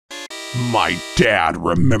My dad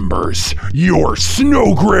remembers your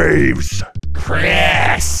Snowgraves.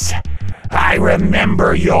 Chris, I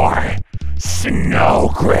remember your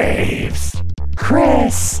Snowgraves.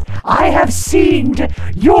 Chris, I have seen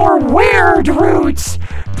your weird roots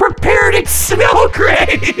prepared at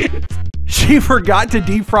Snowgraves. She forgot to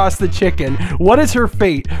defrost the chicken. What is her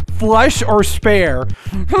fate? Flush or spare?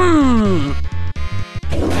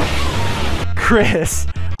 Chris,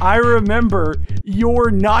 I remember you're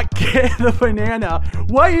not getting the banana.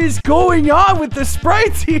 What is going on with the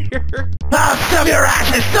sprites here? I'll shove your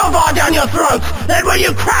asses so far down your throats that when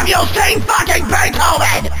you crap you'll sing fucking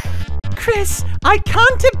Beethoven! Chris, I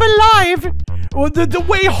can't believe.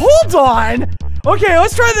 Wait, hold on. Okay,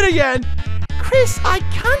 let's try that again. Chris, I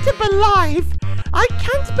can't believe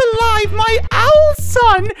my owl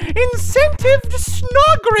son incentived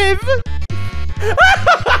Snowgrave.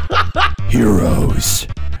 Heroes,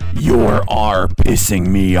 you are pissing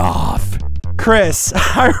me off. Chris,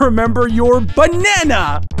 I remember your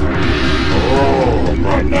banana. Oh,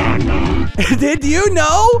 banana. Did you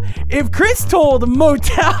know? If Chris told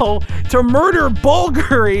Motel to murder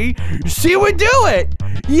Bulgari, she would do it.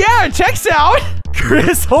 Yeah, checks out.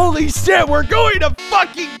 Chris, holy shit, we're going to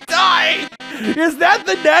fucking die. Is that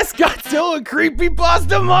the Nest Godzilla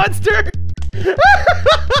creepypasta monster?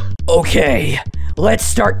 Okay, let's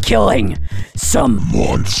start killing some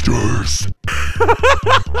monsters.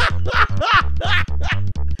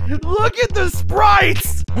 Look at the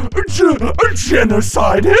sprites!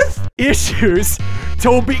 Genocideth? Issues.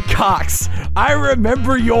 Toby Cox. I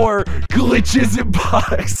remember your glitches and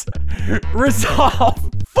bugs.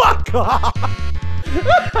 Resolve. Fuck off.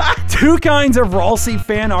 Two kinds of Ralsei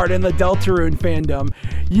fan art in the Deltarune fandom.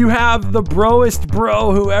 You have the broest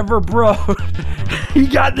bro who ever broed. He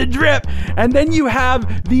got the drip. And then you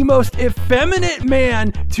have the most effeminate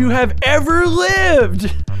man to have ever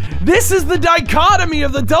lived. This is the dichotomy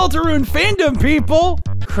of the Deltarune fandom, people.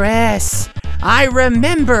 Chris, I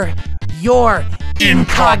remember your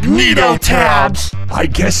incognito tabs. I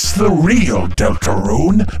guess the real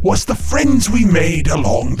Deltarune was the friends we made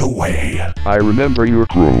along the way. I remember your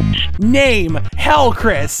chromes. Name, Hell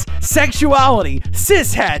Chris. Sexuality,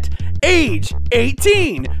 cishet. Age,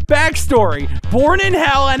 18. Backstory, born in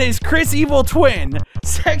hell and is Chris' evil twin.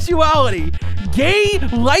 Sexuality, gay,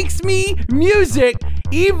 likes me, music,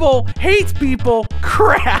 evil, hates people,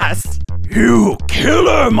 crass. You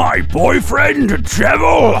killer, my boyfriend,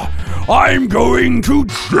 devil! I'm going to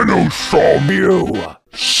genocide you!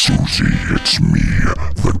 Susie, it's me,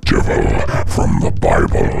 the devil, from the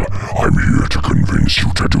Bible. I'm here to convince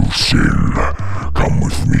you to do sin. Come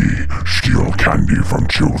with me, steal candy from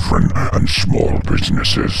children and small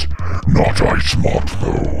businesses. Not ice malt,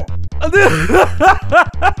 though.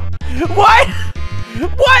 What?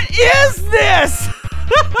 What is this?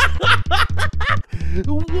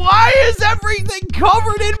 Why is everything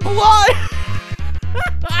covered in blood?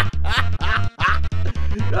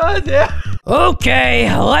 God damn.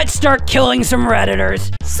 Okay, let's start killing some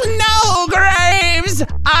Redditors. Snowgraves!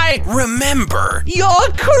 I remember your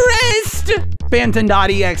Christ!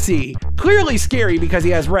 Phantom.exe. Clearly scary because he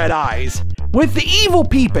has red eyes. With the evil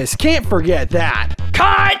peepus, can't forget that.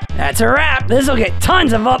 Cut! That's a wrap. This'll get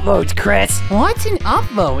tons of upvotes, Chris. What's an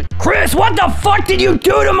upvote? Chris, what the fuck did you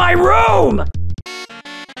do to my room?